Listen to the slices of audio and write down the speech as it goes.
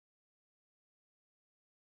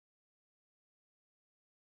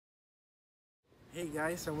Hey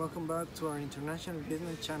guys, and welcome back to our international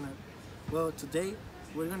business channel. Well, today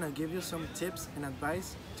we're gonna give you some tips and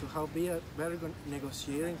advice to how be a better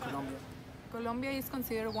negotiator in Colombia. Colombia is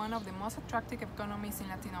considered one of the most attractive economies in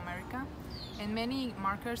Latin America, and many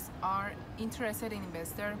marketers are interested in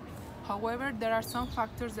investing there. However, there are some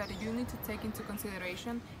factors that you need to take into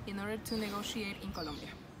consideration in order to negotiate in Colombia.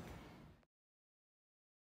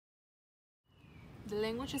 The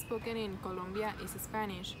language spoken in Colombia is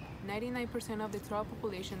Spanish. 99% of the total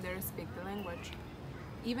population there speak the language.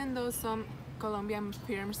 Even though some Colombian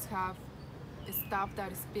firms have staff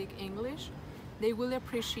that speak English, they will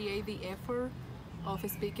appreciate the effort of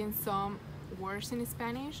speaking some words in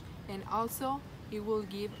Spanish, and also it will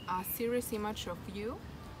give a serious image of you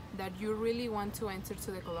that you really want to enter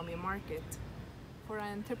to the Colombian market. For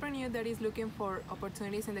an entrepreneur that is looking for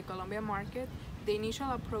opportunities in the Colombian market, the initial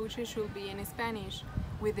approach should be in Spanish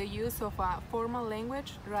with the use of a formal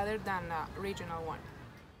language rather than a regional one.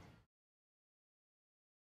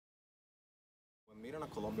 When meeting a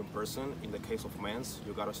Colombian person, in the case of men's,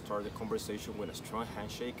 you gotta start the conversation with a strong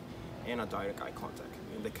handshake and a direct eye contact.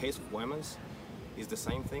 In the case of women's, it's the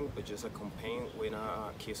same thing, but just accompanied with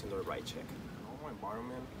a kiss in the right cheek. In a normal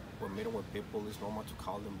environment, when meeting with people, it's normal to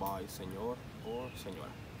call them by señor or señora.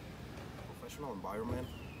 In a professional environment,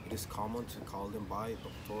 it is common to call them by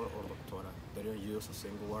doctor or doctora. They don't use a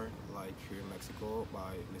singular like here in Mexico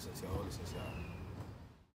by licenciado or licenciada.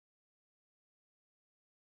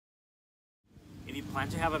 If you plan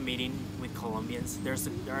to have a meeting with Colombians, there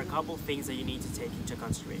are a couple things that you need to take into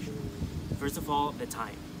consideration. First of all, the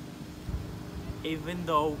time. Even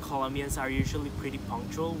though Colombians are usually pretty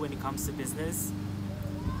punctual when it comes to business,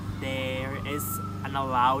 there is an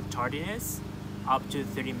allowed tardiness up to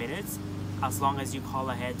 30 minutes as long as you call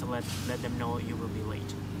ahead to let them know you will be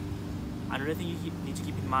late. Another thing you need to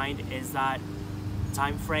keep in mind is that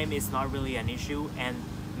time frame is not really an issue, and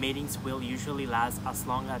meetings will usually last as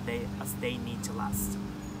long as they need to last.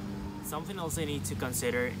 Something else you need to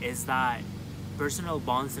consider is that personal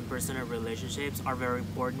bonds and personal relationships are very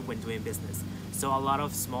important when doing business. So a lot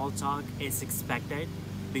of small talk is expected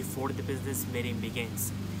before the business meeting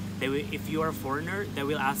begins. If you are a foreigner, they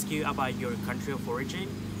will ask you about your country of origin.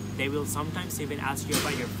 They will sometimes even ask you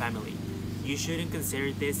about your family. You shouldn't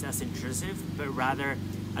consider this as intrusive, but rather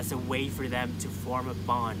as a way for them to form a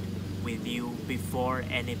bond with you before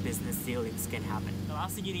any business dealings can happen. The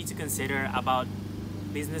last thing you need to consider about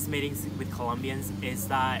business meetings with Colombians is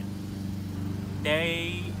that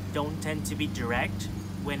they don't tend to be direct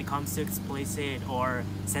when it comes to explicit or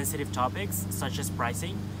sensitive topics such as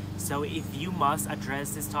pricing. So if you must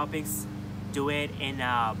address these topics, do it in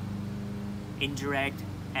a indirect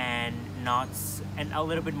and a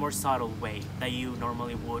little bit more subtle way that you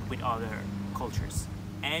normally would with other cultures.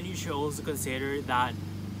 And you should also consider that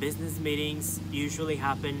business meetings usually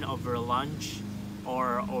happen over lunch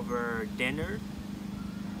or over dinner,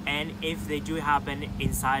 and if they do happen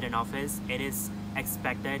inside an office, it is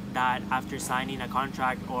expected that after signing a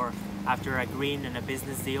contract or after agreeing on a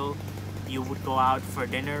business deal, you would go out for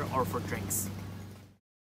dinner or for drinks.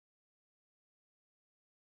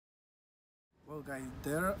 Well guys,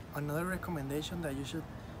 there are another recommendation that you should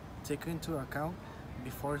take into account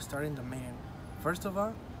before starting the meeting. First of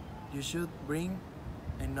all, you should bring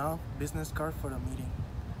enough business card for the meeting.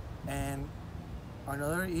 And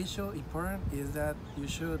another issue important is that you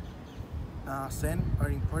should send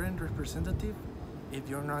an important representative if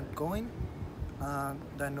you're not going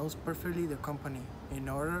that knows perfectly the company in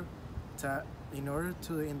order to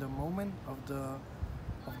in the moment of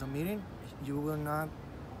the meeting you will not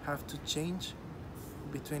have to change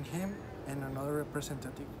between him and another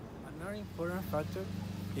representative. Another important factor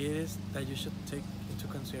is that you should take into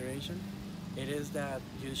consideration is that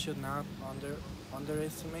you should not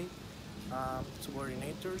underestimate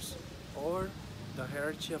subordinators or the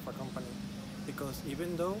hierarchy of a company, because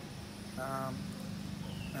even though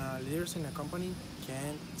leaders in a company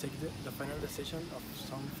can take the final decision of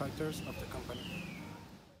some factors of the company.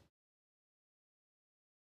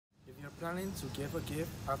 If you're planning to give a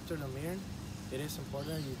gift after the meeting, it is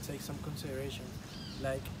important you take some consideration.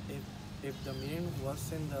 Like if the meeting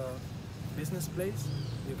was in the business place,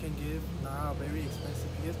 you can give not a very expensive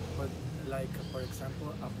gift, but like for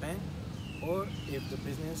example a pen. Or if the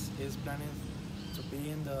business is planning to be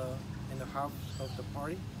in the house of the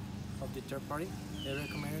party, of the third party, they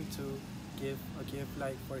recommend to give a gift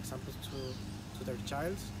like for example to their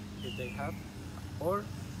child if they have, or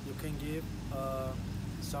you can give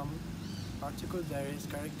some article that is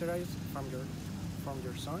characterized from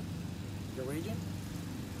your son, your region,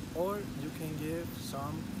 or you can give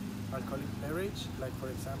some alcoholic beverage like for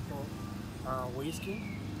example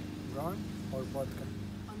whiskey, rum, or vodka.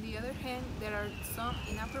 On the other hand, there are some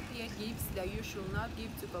inappropriate gifts that you should not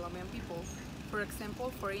give to Colombian people. For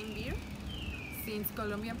example, foreign beer, since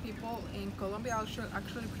Colombian people in Colombia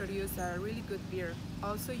actually produce a really good beer.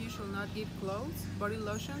 Also, you should not give clothes, body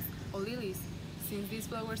lotions, or lilies, since these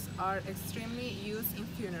flowers are extremely used in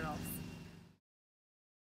funerals.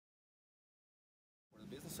 For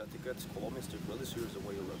the business etiquette, Colombians take really serious the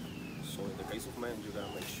way you look. So in the case of men, you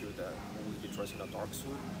gotta make sure that always be dressed in a dark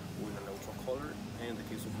suit or in a neutral color. And in the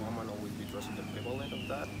case of women, always be dressing the equivalent of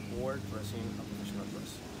that or dressing a professional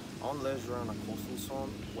dress. Unless you're in a coastal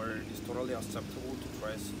zone where it's totally acceptable to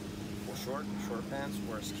dress for short pants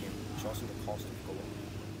or skin, just in the coast of Colombia.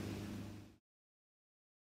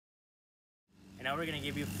 And now we're gonna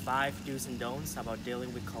give you 5 do's and don'ts about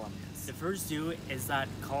dealing with Colombians. The first do is that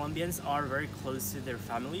Colombians are very close to their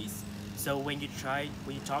families. So when you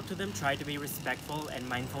talk to them, try to be respectful and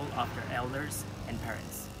mindful of their elders and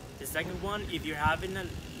parents. The second one, if you're having a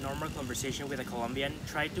normal conversation with a Colombian,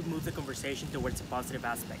 try to move the conversation towards the positive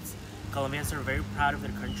aspects. Colombians are very proud of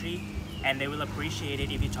their country and they will appreciate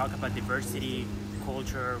it if you talk about diversity,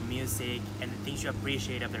 culture, music, and the things you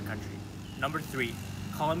appreciate of their country. Number 3,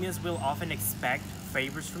 Colombians will often expect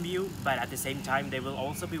favors from you, but at the same time, they will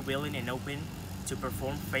also be willing and open to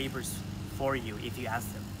perform favors for you if you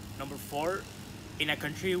ask them. Number 4, in a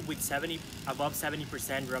country with above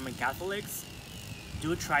 70% Roman Catholics,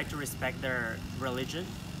 do try to respect their religion.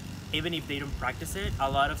 Even if they don't practice it, a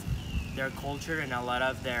lot of their culture and a lot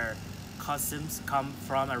of their customs come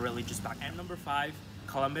from a religious background. And number 5,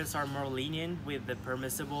 Colombians are more lenient with the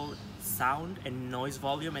permissible sound and noise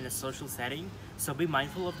volume in a social setting. So be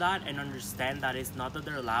mindful of that and understand that it's not that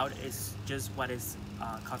they're loud, it's just what is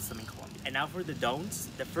custom in Colombia. And now for the don'ts.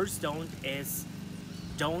 The first don't is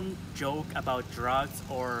don't joke about drugs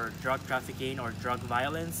or drug trafficking or drug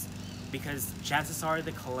violence, because chances are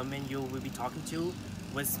the Colombian you will be talking to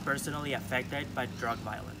was personally affected by drug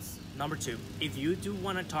violence. Number 2, if you do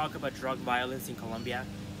want to talk about drug violence in Colombia,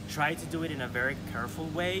 try to do it in a very careful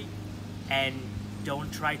way and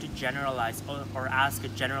don't try to generalize or ask a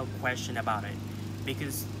general question about it,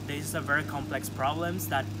 because these are very complex problems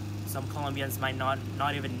that some Colombians might not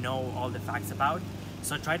even know all the facts about.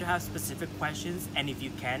 So try to have specific questions, and if you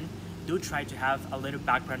can, do try to have a little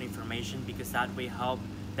background information, because that will help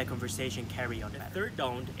the conversation carry on better. The third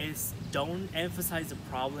don't is don't emphasize the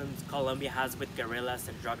problems Colombia has with guerrillas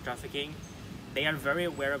and drug trafficking. They are very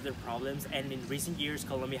aware of their problems, and in recent years,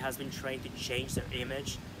 Colombia has been trying to change their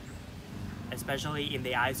image, especially in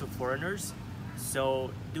the eyes of foreigners.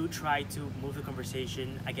 So do try to move the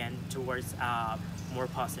conversation again towards a more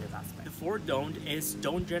positive aspect. The fourth don't is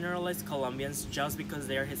don't generalize Colombians just because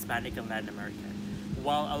they are Hispanic and Latin American.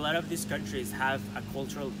 While a lot of these countries have a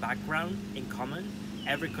cultural background in common,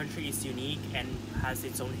 every country is unique and has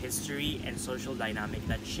its own history and social dynamic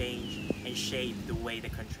that change and shape the way the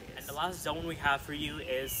country is. And the last don't we have for you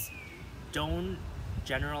is don't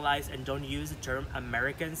generalize and don't use the term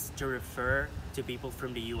Americans to refer to people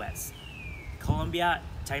from the US. Colombia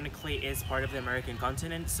technically is part of the American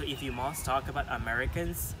continent, so if you must talk about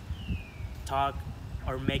Americans, talk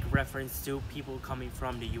or make reference to people coming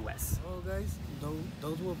from the US. Well guys,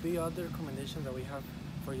 those will be all the recommendations that we have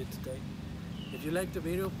for you today. If you like the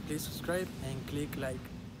video, please subscribe and click like.